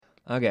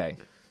Okay.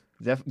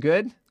 Is that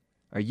good?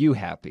 Are you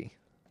happy?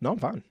 No, I'm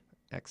fine.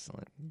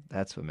 Excellent.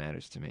 That's what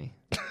matters to me.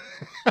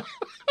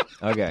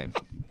 Okay.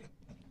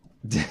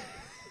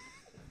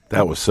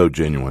 That was so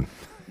genuine.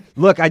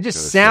 Look, I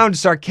just sound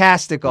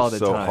sarcastic all the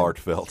so time.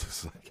 Heartfelt.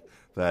 It's like,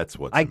 that's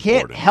what's I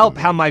can't important help to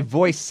me. how my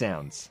voice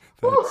sounds.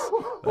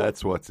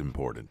 That's what's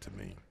important to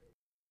me.